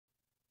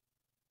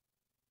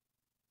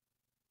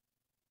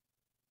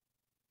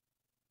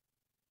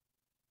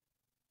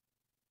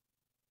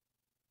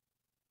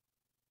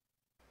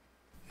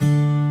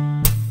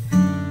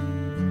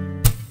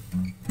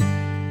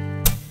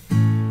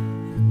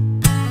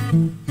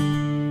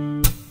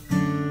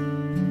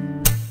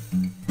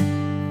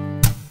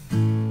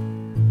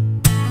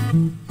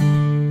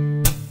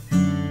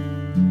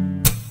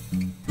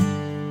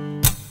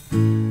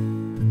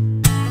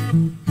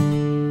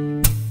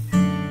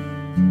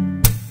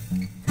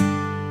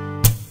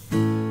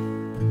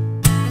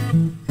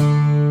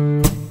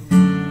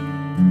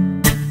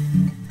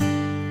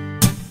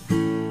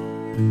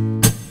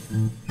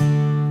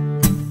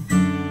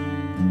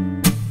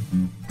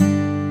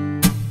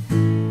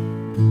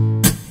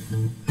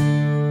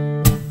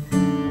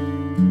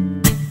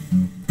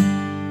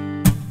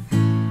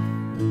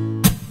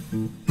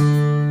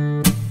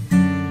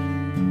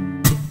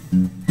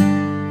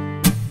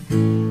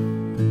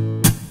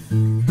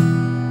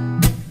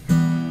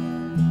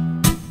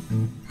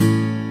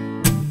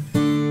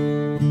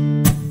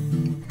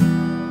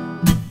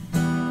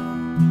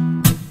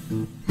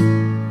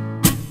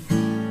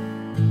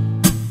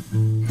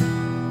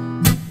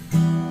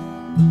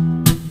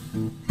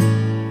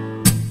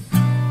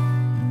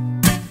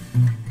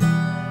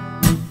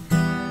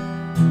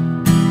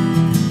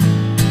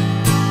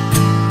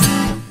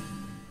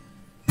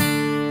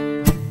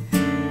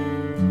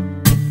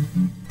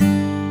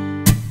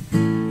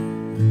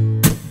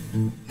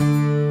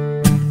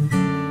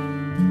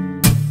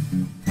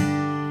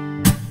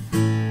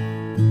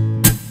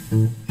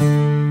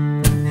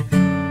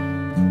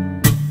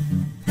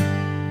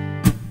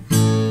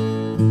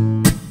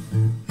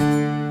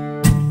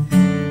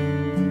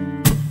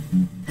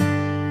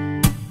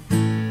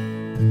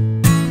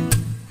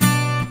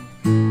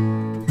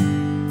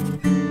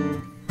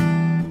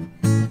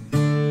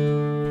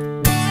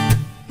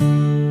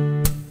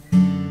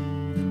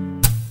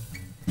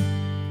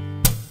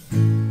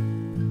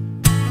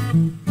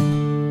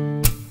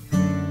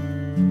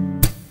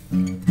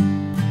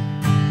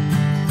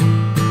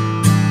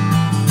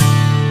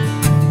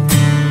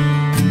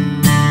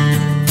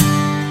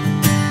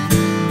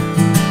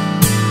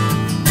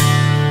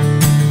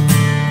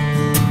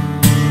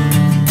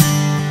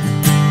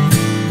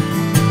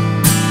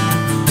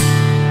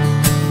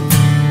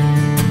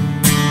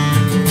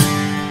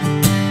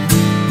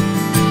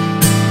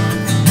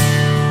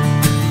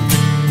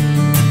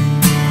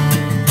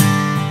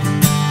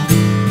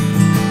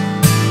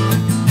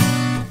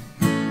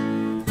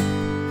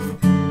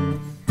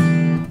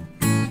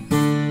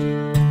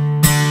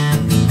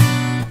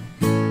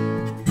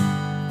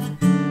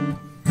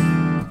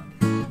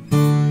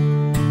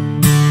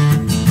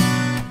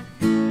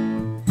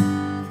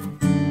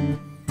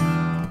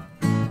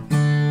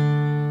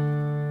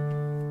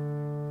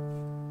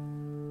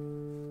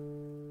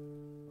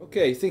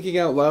Okay, Thinking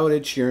Out Loud,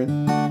 Ed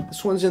Sheeran.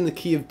 This one's in the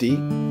key of D,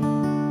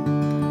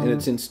 and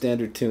it's in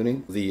standard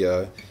tuning,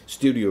 the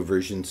studio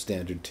version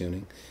standard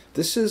tuning.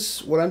 This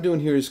is, what I'm doing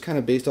here is kind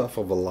of based off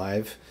of a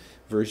live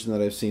version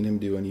that I've seen him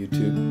do on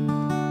YouTube,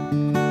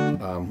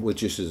 with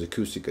just his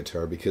acoustic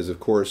guitar, because of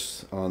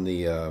course on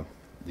the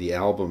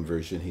album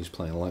version he's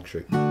playing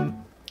electric.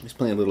 He's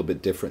playing a little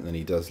bit different than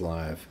he does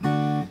live.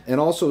 And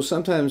also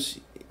sometimes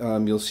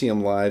you'll see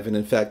him live, and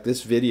in fact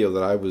this video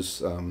that I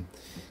was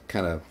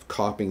kind of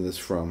copying this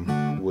from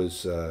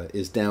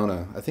is down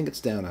I think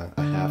it's down a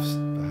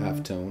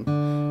half tone,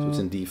 so it's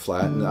in D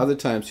flat. And other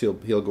times he'll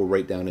go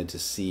right down into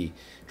C,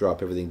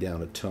 drop everything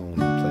down a tone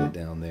and play it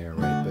down there,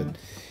 right? But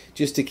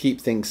just to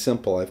keep things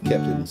simple, I've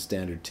kept it in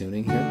standard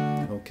tuning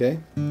here. Okay,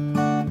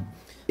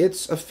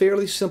 it's a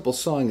fairly simple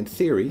song in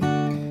theory,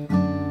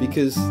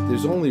 because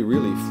there's only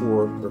really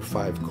 4 or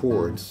 5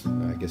 chords,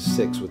 I guess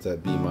 6 with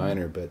that B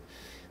minor, but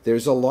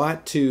there's a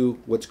lot to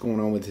what's going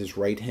on with his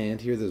right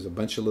hand here. There's a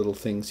bunch of little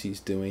things he's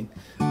doing.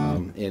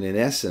 And in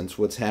essence,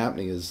 what's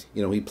happening is,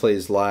 you know, he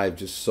plays live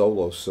just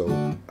solo.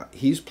 So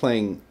he's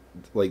playing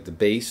like the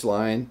bass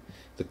line,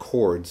 the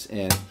chords,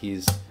 and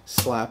he's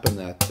slapping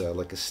that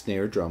like a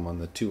snare drum on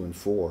the 2 and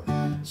 4.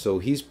 So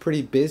he's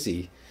pretty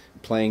busy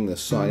playing the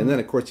song. And then,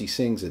 of course, he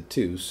sings it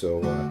too.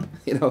 So,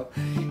 you know,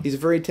 he's a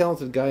very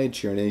talented guy, Ed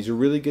Sheeran, and he's a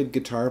really good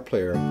guitar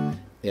player.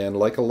 And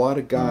like a lot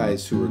of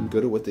guys who are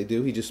good at what they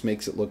do, he just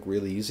makes it look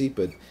really easy.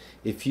 But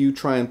if you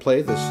try and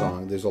play this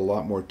song, there's a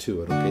lot more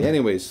to it. Okay,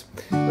 anyways,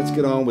 let's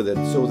get on with it.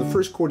 So the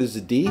first chord is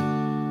a D,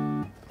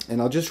 and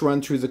I'll just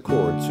run through the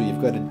chords. So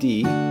you've got a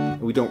D, and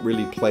we don't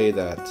really play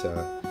that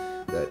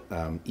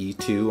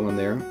E2 on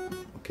there.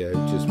 Okay,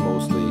 just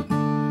mostly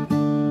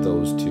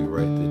those two,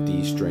 right? The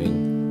D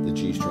string, the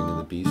G string, and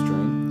the B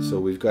string. So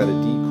we've got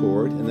a D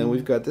chord, and then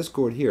we've got this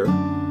chord here,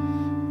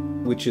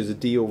 which is a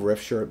D over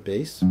F sharp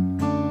bass.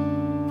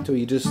 So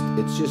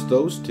it's just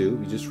those two.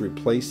 You're just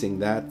replacing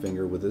that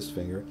finger with this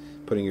finger,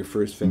 putting your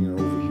first finger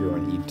over here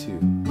on E2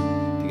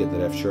 to get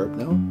that F sharp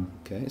note.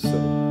 Okay,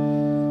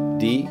 so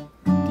D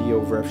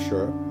over F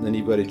sharp. Then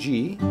you've got a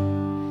G,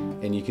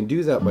 and you can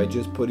do that by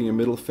just putting your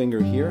middle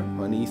finger here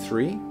on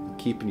E3,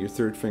 keeping your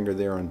third finger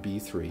there on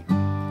B3.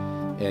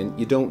 And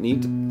you don't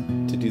need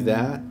to do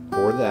that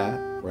or that,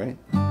 right?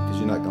 Because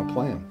you're not going to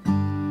play them.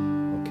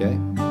 Okay,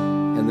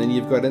 and then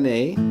you've got an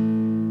A,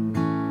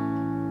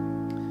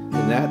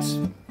 and that's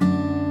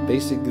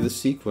basically the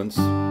sequence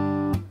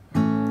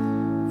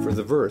for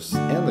the verse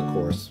and the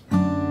chorus.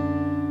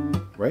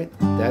 right?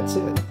 That's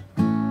it.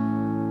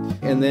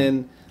 And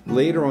then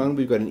later on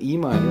we've got an E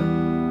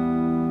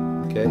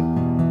minor, okay?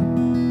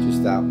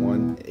 Just that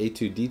one,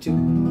 A2, D2.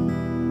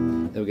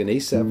 Then we got an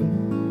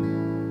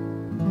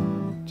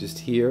A7, just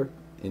here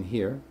and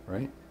here,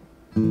 right?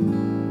 The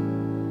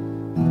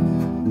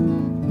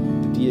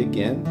D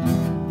again,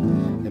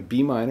 and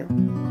B minor,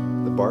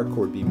 the bar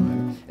chord B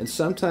minor. And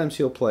sometimes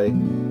he'll play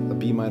a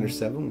B minor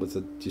 7 with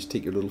a, just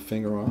take your little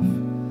finger off,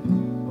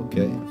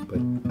 okay?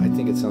 But I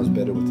think it sounds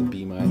better with the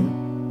B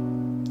minor.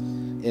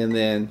 And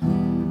then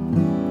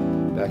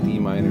back to E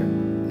minor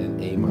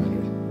and A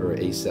minor, or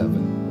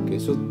A7. Okay,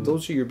 so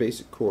those are your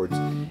basic chords.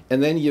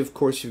 And then you, of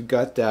course, you've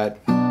got that,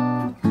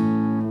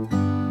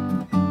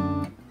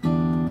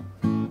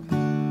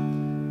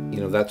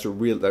 that's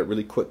that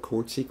really quick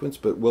chord sequence,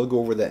 but we'll go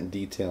over that in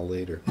detail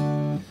later.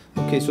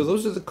 Okay, so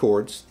those are the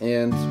chords,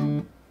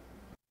 and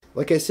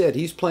like I said,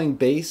 he's playing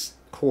bass,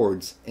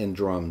 chords, and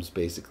drums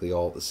basically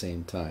all at the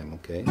same time,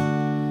 okay?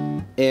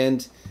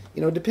 And,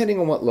 depending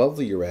on what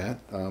level you're at,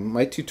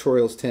 my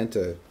tutorials tend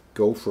to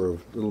go for a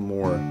little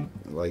more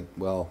like,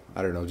 well,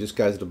 I don't know, just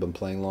guys that have been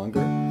playing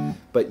longer.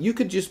 But you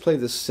could just play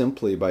this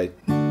simply by,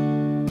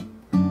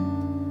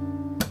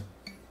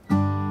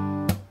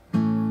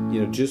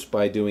 just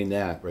by doing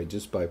that, right?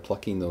 Just by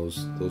plucking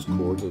those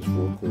chords, those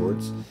 4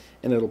 chords,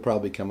 and it'll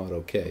probably come out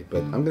okay. But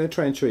I'm going to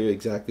try and show you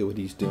exactly what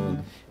he's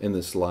doing in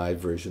this live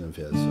version of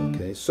his,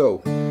 okay?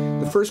 So,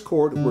 the first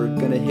chord, we're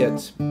going to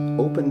hit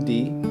open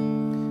D,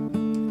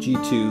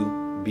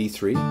 G2,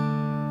 B3.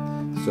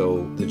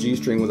 So, the G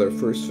string with our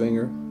first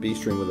finger, B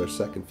string with our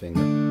second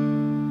finger.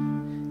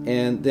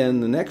 And then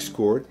the next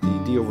chord, the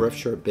D over F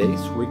sharp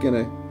bass, we're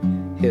going to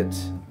hit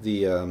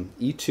the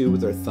E2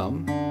 with our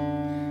thumb,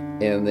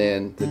 and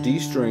then the D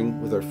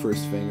string with our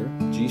first finger,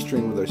 G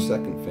string with our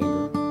second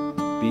finger,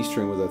 B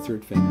string with our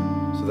third finger.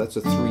 So that's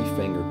a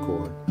 3-finger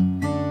chord,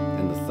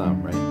 and the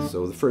thumb, right?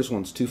 So the first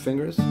one's 2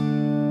 fingers.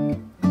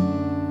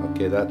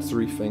 Okay, that's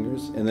 3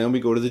 fingers. And then we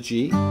go to the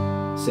G,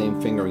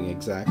 same fingering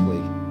exactly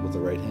with the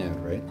right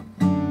hand, right?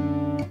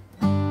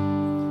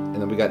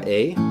 And then we got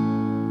A,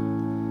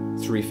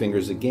 3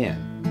 fingers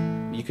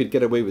again. You could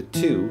get away with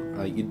 2.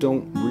 You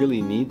don't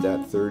really need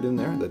that third in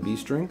there, the B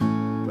string,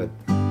 but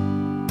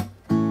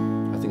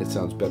I think it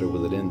sounds better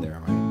with it in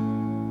there,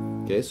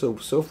 right? Okay,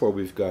 so far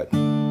we've got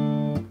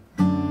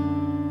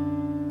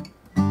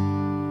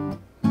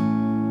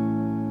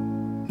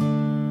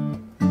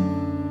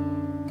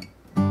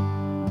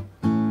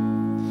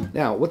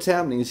now what's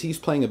happening is he's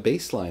playing a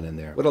bass line in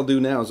there. What I'll do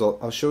now is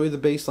I'll show you the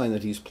bass line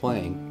that he's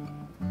playing,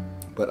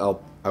 but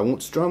I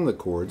won't strum the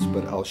chords,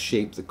 but I'll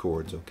shape the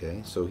chords,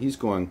 okay? So he's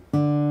going,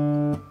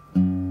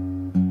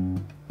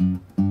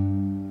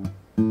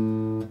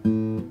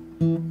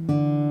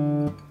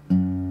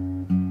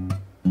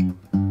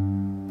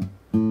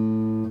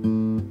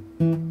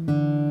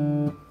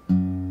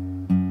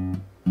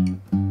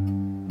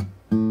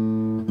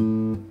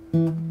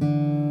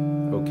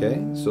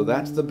 okay? So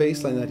that's the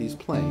bass line that he's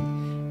playing.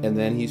 And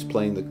then he's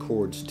playing the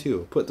chords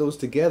too. Put those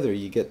together,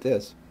 you get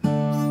this.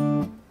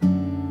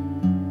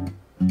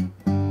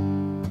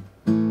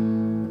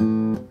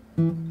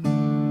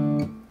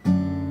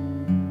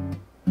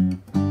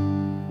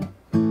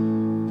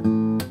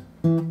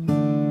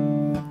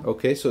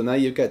 Okay, so now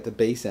you've got the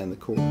bass and the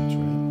chords,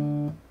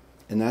 right?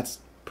 And that's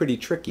pretty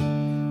tricky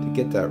to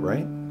get that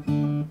right.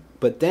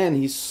 But then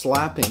he's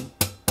slapping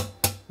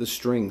the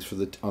strings for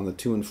on the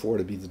 2 and 4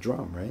 to be the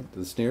drum, right?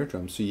 The snare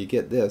drum. So you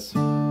get this.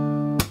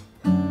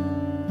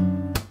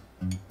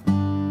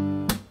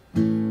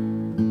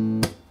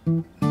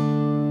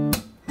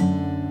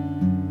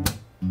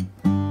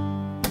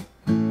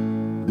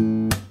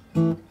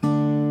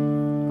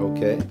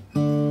 Okay,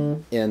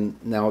 and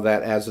now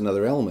that adds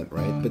another element,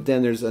 right? But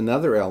then there's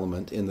another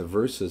element in the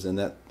verses, and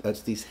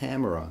that's these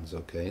hammer-ons,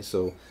 okay?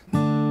 So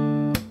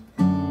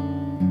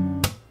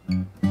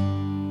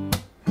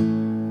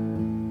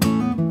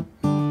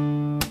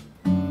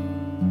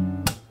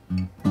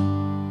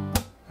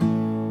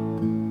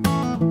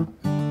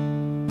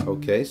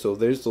okay, so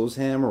there's those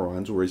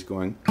hammer-ons where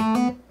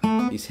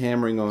he's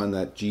hammering on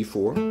that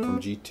G4 from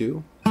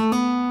G2.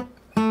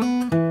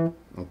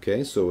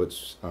 Okay, so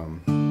it's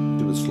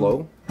do it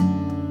slow.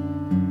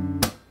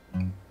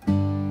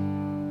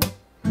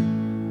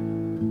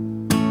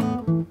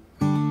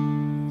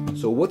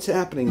 So what's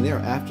happening there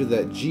after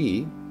that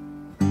G?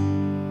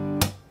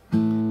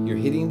 You're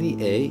hitting the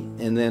A,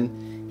 and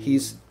then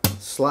he's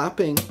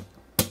slapping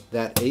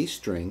that A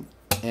string,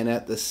 and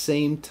at the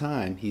same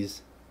time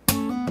he's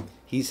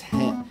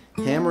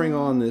hammering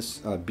on this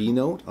B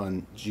note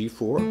on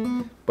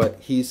G4, but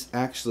he's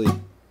actually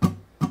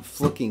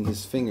flicking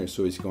his fingers,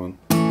 so he's going,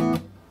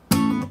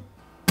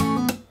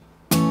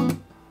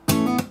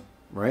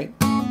 right?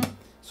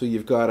 So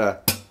you've got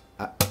a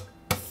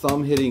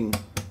thumb hitting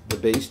the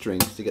bass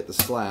strings to get the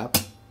slap,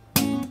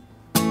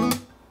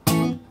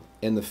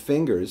 and the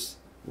fingers,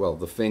 well,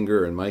 the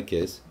finger in my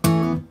case,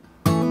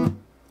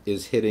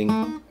 is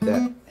hitting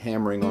that,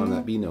 hammering on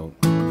that B note.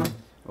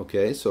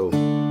 Okay, so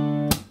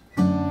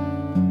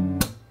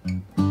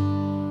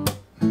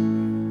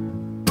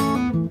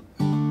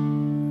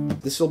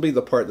this will be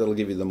the part that'll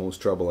give you the most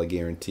trouble, I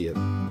guarantee it.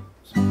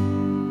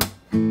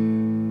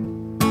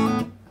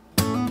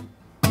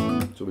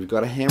 So we've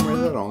got to hammer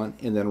that on,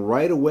 and then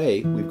right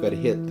away we've got to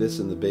hit this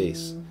in the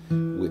bass,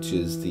 which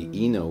is the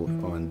E note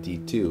on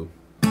D2.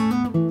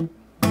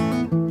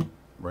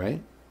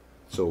 Right?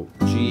 So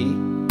G,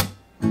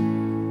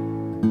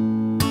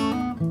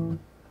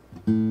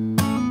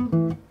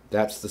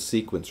 that's the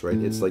sequence, right?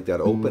 It's like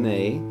that open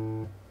A,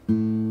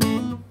 and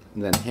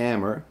then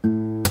hammer.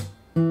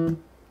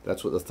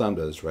 That's what the thumb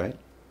does, right?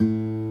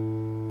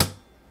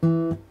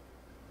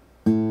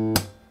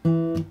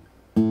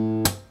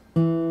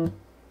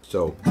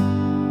 So,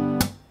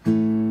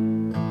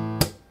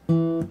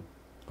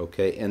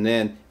 okay, and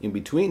then in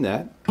between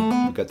that,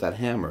 you've got that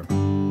hammer.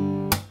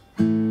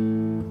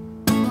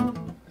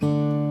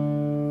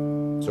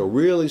 So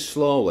really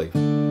slowly.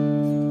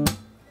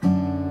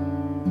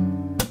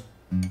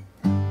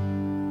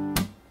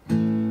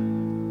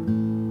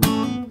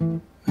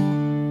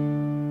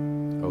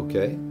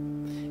 Okay,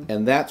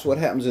 and that's what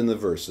happens in the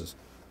verses.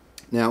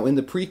 Now in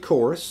the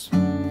pre-chorus,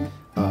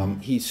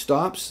 he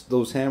stops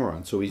those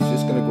hammer-ons, so he's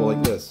just going to go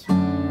like this.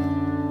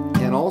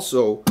 And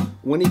also,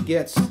 when he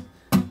gets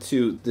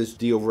to this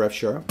D over F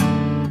sharp,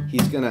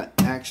 he's going to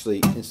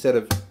actually, instead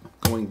of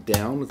going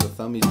down with the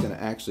thumb, he's going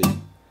to actually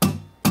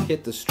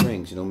hit the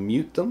strings, you know,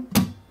 mute them,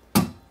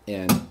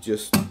 and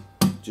just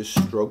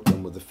stroke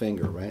them with the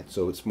finger, right?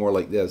 So it's more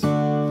like this.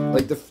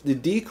 Like the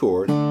D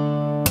chord,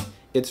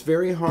 it's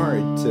very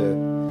hard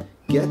to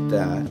get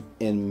that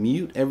and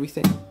mute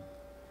everything,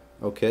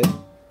 okay?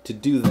 To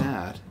do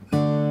that,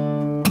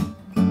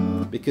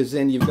 because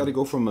then you've got to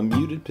go from a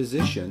muted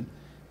position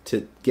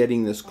to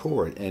getting this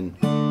chord. And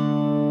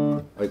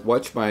like,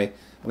 watch my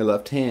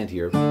left hand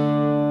here.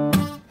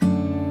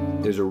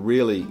 There's a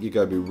really, you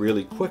got to be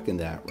really quick in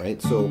that,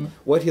 right? So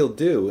what he'll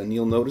do, and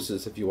you'll notice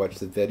this if you watch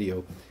the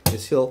video,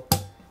 is he'll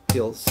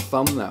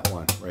thumb that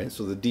one, right?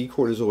 So the D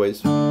chord is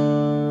always,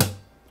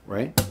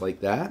 right, like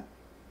that.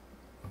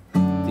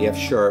 The F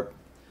sharp,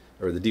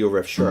 or the D over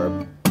F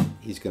sharp,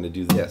 he's going to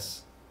do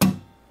this,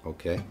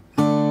 okay?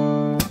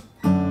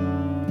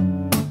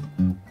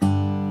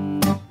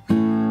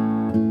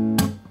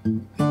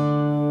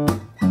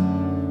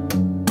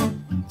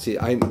 See,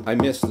 I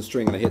missed the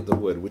string and I hit the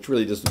wood, which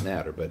really doesn't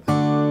matter, but...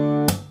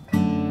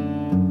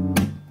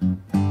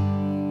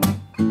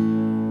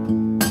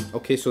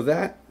 Okay, so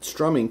that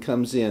strumming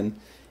comes in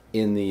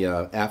the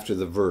after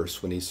the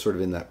verse, when he's sort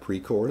of in that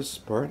pre-chorus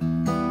part.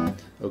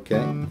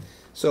 Okay,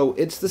 so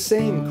it's the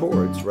same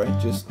chords, right?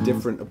 Just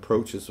different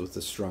approaches with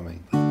the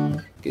strumming.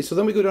 Okay, so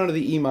then we go down to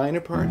the E minor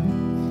part,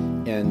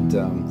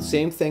 and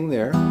same thing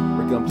there.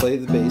 We're going to play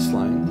the bass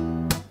line.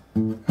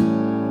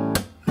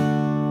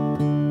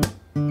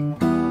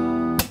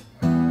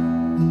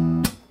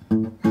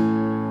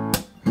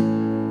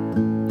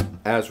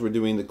 As we're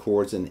doing the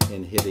chords and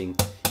hitting,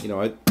 you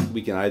know,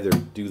 we can either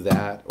do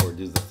that or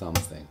do the thumb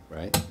thing,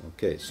 right?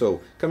 Okay,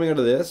 so coming out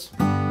of this,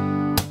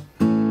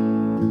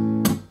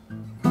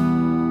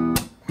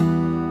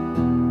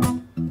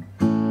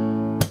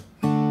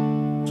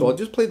 so I'll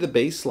just play the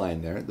bass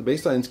line there. The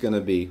bass line's going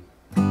to be,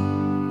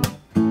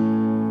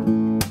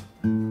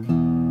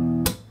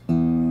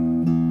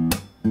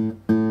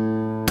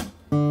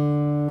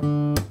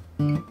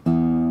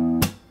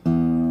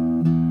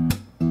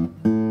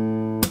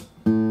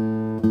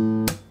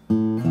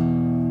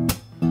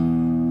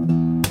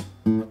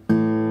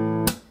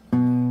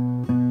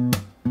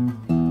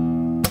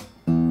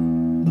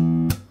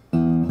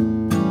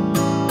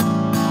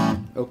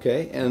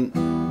 okay, and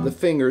the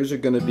fingers are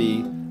going to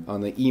be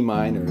on the E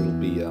minor. It'll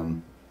be the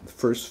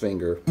first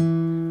finger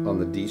on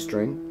the D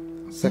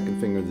string, second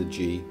finger on the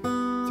G,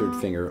 third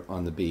finger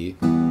on the B,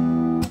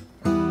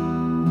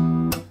 and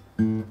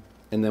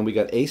then we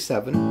got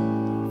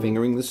A7,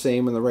 fingering the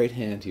same in the right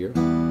hand here,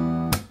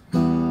 and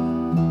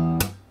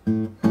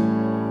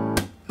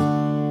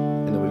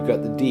then we've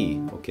got the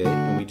D, okay,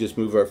 and we just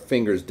move our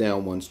fingers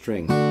down one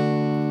string.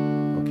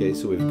 Okay,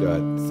 so we've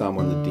got thumb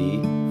on the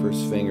D,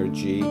 first finger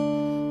G,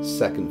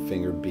 second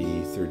finger B,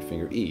 third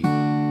finger E.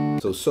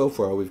 So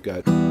far we've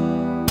got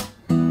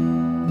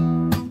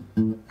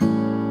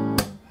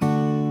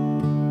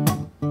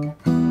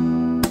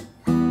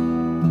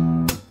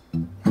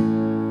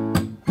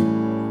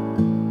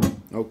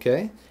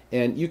okay,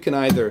 and you can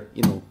either,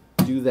 you know,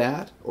 do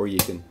that, or you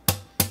can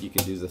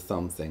do the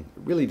thumb thing.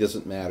 It really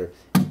doesn't matter.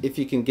 If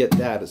you can get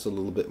that, it's a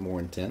little bit more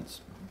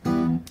intense.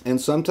 And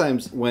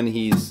sometimes when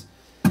he's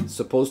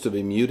supposed to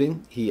be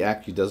muting, he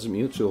actually doesn't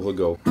mute, so he'll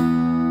go.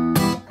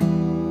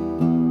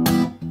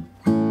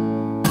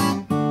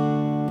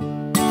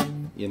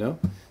 You know,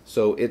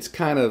 so it's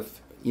kind of,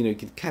 you know, you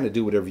can kind of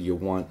do whatever you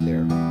want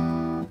there,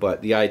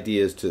 but the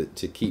idea is to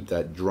keep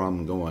that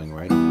drum going,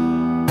 right?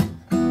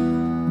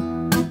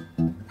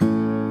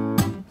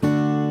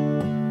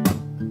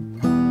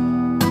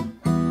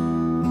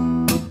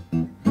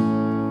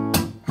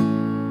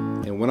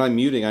 And when I'm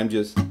muting, I'm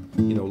just,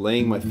 you know,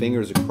 laying my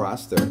fingers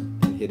across there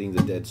and hitting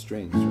the dead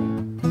strings,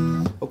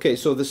 right? Okay,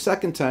 so the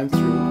second time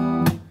through,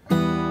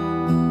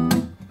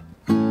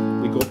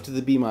 we go up to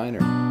the B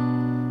minor.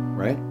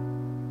 right?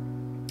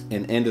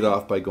 And end it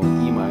off by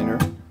going E minor.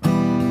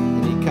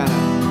 And he kind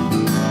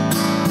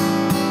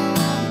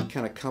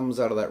of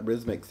comes out of that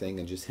rhythmic thing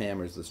and just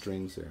hammers the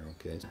strings there,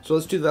 okay? So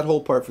let's do that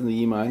whole part from the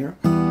E minor.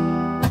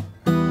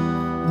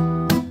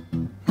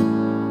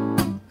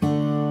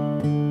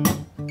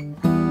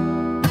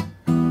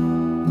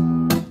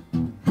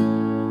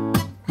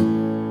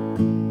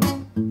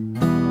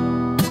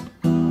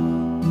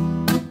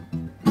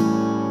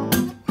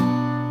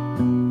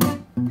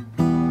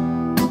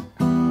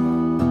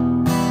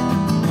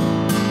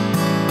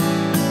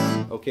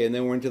 Okay, and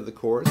then we're into the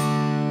chorus.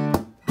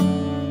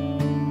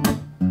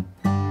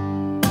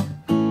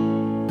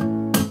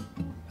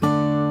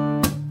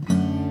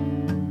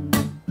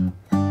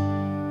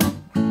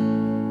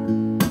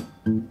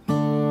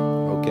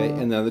 Okay,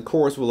 and then the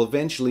chorus will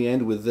eventually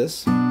end with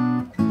this. Okay,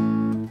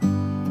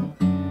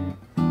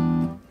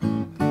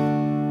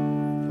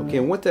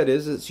 and what that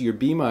is, it's your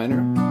B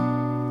minor,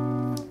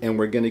 and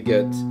we're going to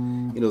get,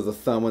 you know, the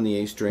thumb on the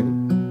A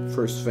string,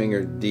 first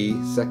finger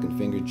D, second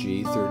finger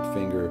G, third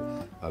finger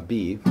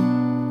B.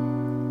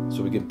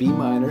 So we get B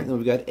minor, and then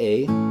we got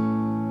A.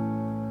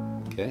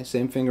 Okay,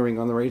 same fingering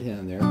on the right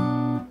hand there.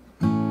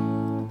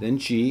 Then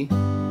G.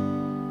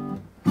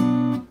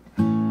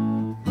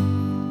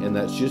 And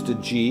that's just a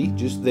G,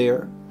 just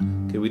there.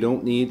 Okay, we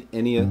don't need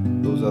any of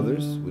those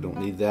others. We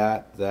don't need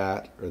that,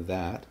 that, or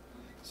that.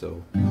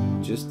 So,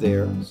 just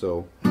there.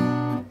 So,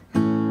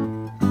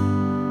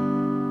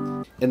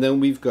 and then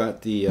we've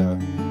got the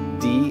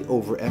D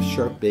over F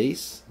sharp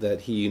bass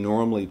that he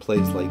normally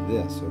plays like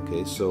this.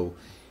 Okay, so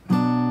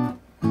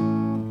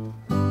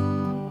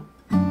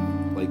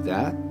like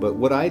that. But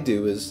what I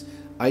do is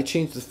I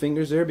change the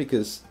fingers there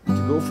because to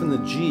go from the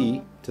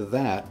G to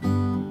that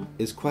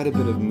is quite a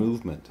bit of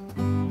movement.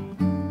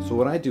 So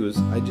what I do is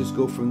I just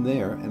go from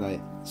there and I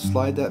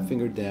slide that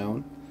finger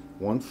down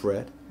one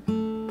fret,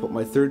 put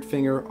my third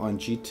finger on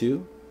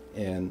G2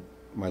 and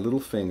my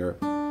little finger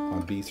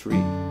on B3.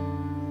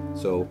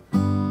 So,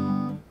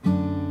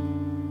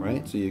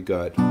 right, so you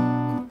got,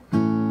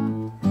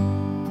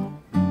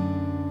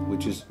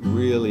 which is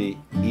really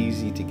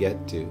easy to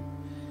get to.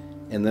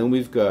 And then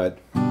we've got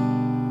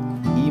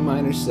E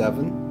minor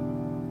 7,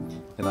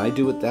 and I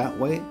do it that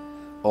way,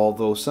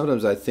 although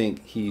sometimes I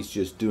think he's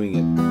just doing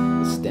it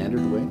the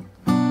standard way.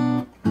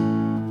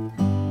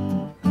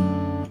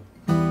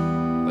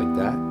 Like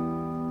that.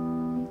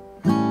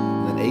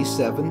 And then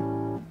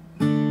A7,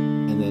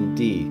 and then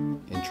D,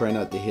 and try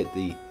not to hit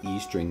the E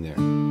string there.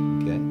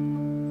 Okay?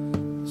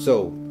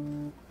 So,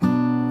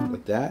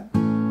 like that,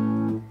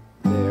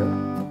 there,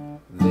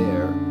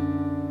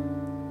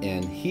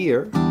 and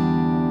here,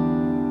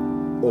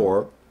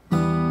 or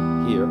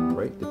here,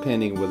 right?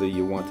 Depending whether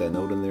you want that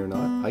note in there or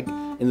not.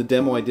 In the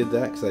demo I did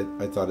that because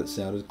I thought it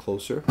sounded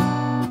closer.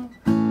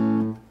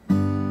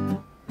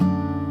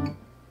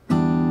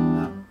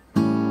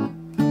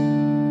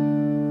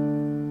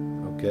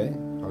 Okay,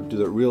 I'll do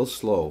that real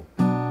slow.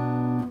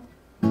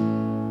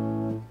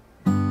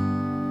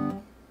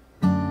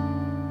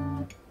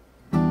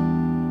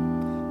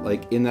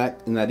 Like in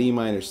that E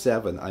minor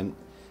 7, I'm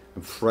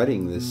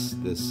fretting this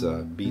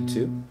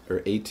B2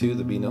 or A2,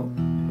 the B note,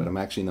 but I'm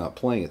actually not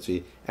playing it. So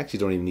you actually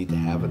don't even need to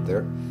have it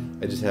there.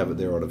 I just have it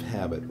there out of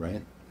habit,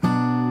 right?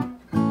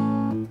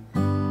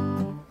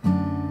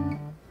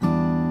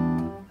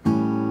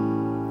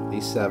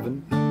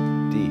 A7,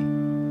 D.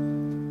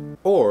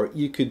 Or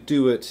you could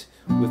do it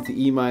with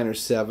the E minor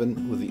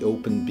 7 with the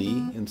open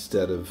B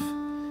instead of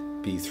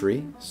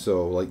B3.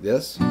 So like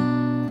this.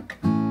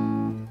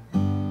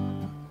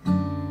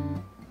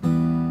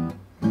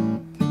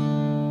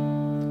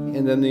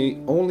 And then the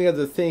only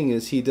other thing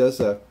is he does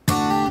a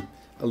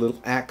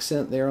little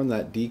accent there on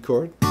that D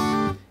chord,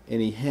 and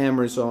he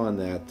hammers on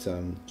that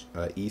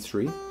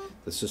E3,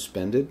 the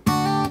suspended,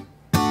 and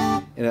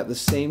at the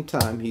same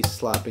time he's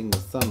slapping the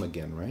thumb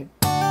again, right?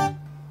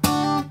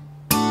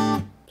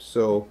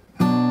 So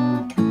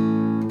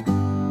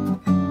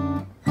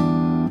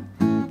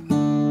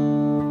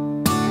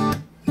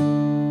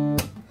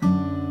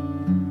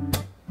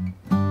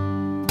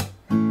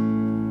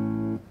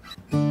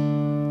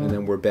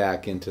we're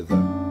back into the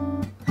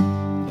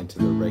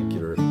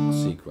regular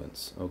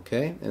sequence,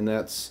 okay? And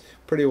that's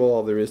pretty well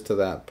all there is to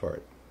that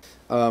part.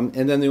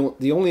 And then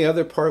the only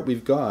other part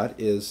we've got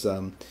is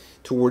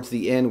towards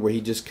the end where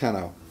he just kind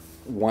of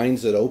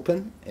winds it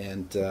open,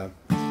 and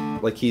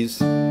like he's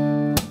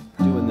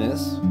doing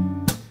this,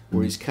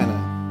 where he's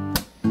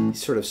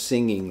sort of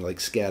singing, like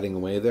scatting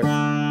away there.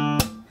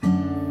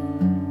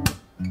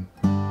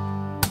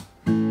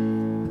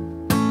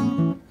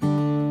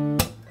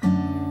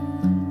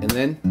 And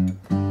then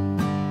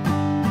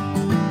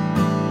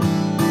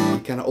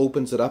kind of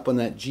opens it up on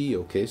that G,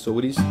 okay? So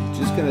what he's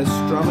just going to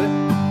strum it,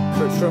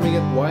 start strumming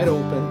it wide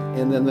open,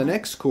 and then the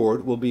next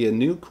chord will be a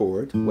new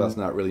chord. Well, it's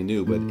not really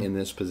new, but in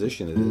this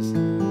position it is.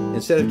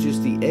 Instead of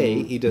just the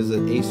A, he does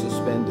an A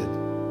suspended.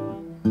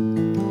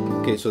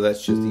 Okay, so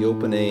that's just the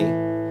open A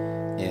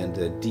and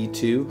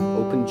D2,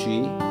 open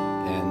G,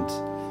 and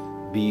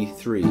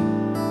B3,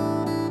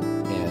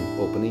 and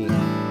open E.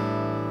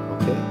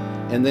 Okay?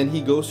 And then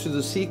he goes through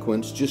the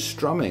sequence just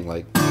strumming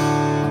like.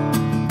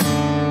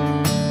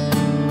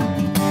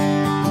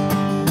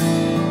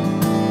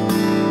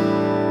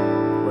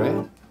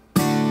 Right?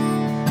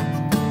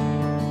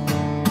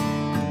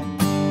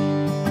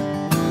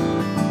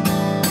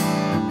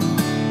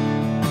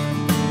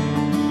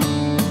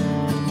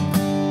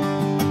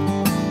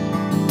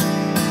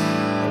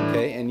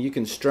 Okay, and you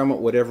can strum it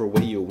whatever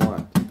way you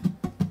want.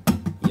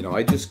 You know,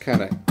 I just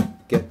kind of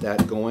get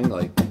that going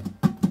like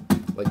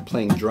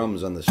playing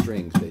drums on the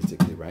strings,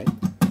 basically, right?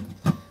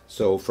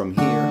 So from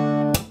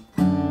here,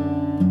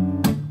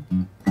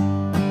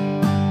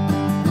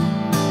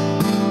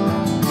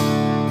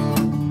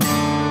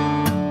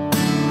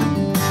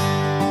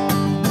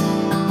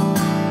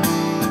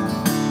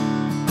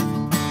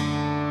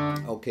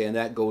 okay, and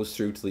that goes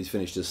through till he's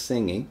finished his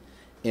singing,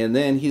 and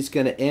then he's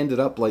going to end it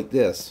up like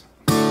this.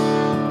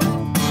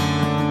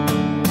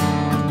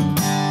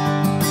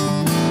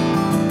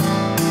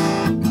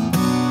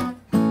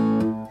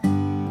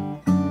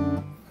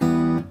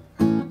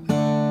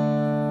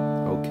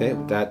 Okay,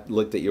 that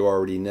lick that you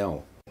already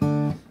know.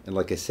 And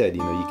like I said,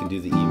 you know, you can do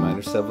the E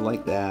minor 7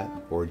 like that,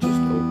 or just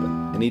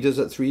open. And he does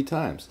it 3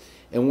 times.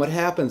 And what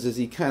happens is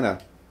he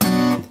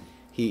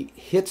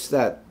hits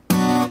that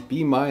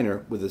B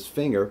minor with his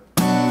finger,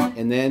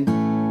 and then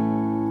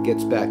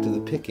gets back to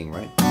the picking,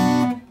 right?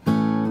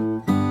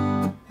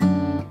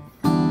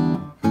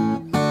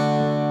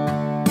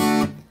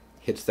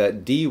 Hits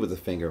that D with the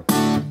finger,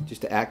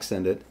 just to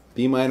accent it.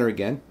 B minor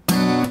again.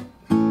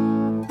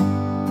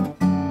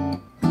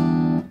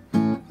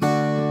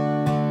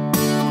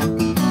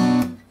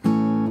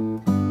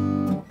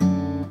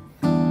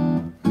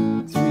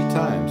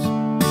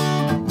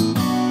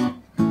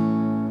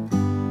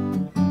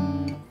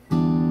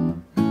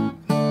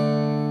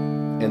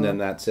 And then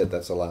that's it.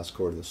 That's the last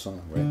chord of the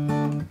song,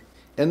 right?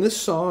 And this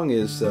song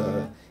is,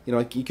 you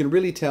know, you can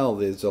really tell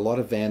there's a lot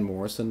of Van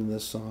Morrison in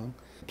this song.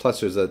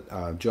 Plus there's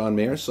a John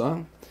Mayer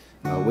song,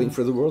 Waiting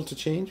for the World to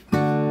Change.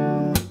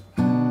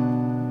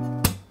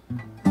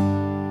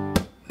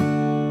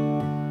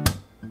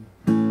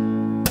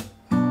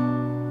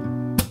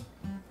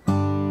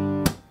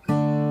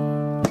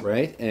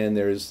 Right? And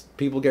there's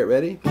People Get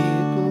Ready.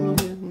 People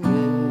get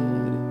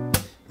ready.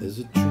 There's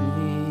a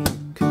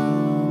train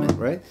coming.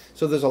 Right?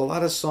 So there's a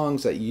lot of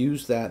songs that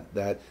use that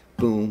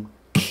boom,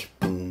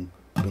 boom,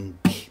 boom,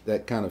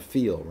 that kind of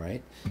feel,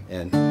 right?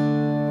 And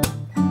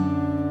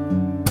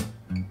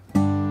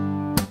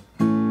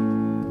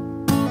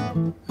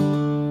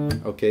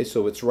okay,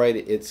 so it's right,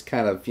 it's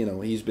kind of, you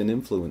know, he's been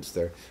influenced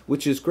there,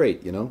 which is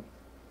great, you know.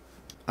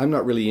 I'm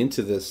not really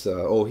into this,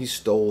 oh, he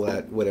stole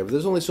that, whatever.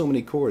 There's only so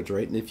many chords,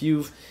 right? And if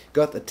you've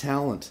got the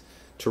talent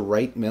to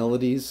write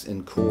melodies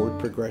and chord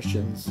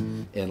progressions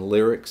and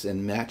lyrics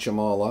and match them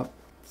all up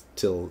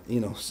till, you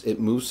know, it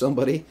moves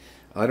somebody,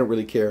 I don't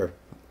really care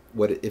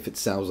if it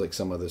sounds like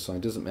some other song.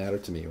 It doesn't matter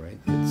to me, right?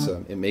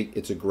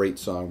 It's a great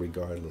song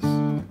regardless.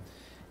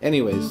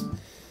 Anyways,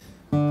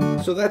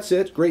 so that's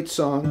it. Great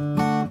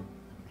song.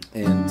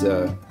 And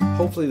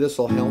hopefully this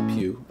will help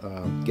you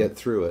get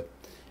through it.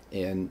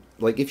 And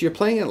like if you're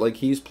playing it like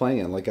he's playing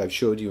it, like I've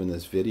showed you in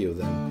this video,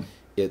 then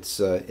it's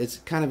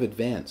kind of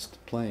advanced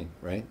playing,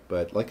 right?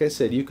 But like I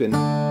said, you can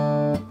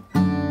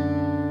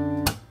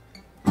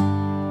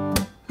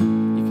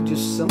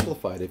just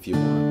simplify it if you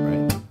want,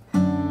 right?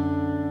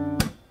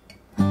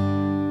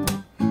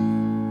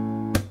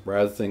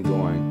 Rather than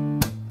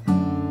going.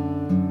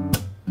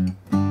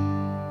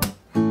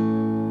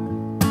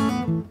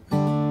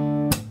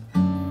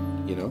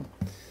 You know?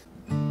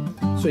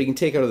 So you can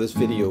take out of this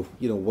video,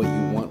 you know, what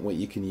you want, what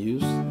you can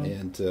use.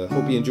 And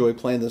hope you enjoy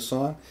playing this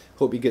song.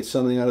 Hope you get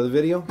something out of the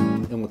video.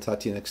 And we'll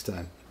talk to you next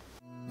time.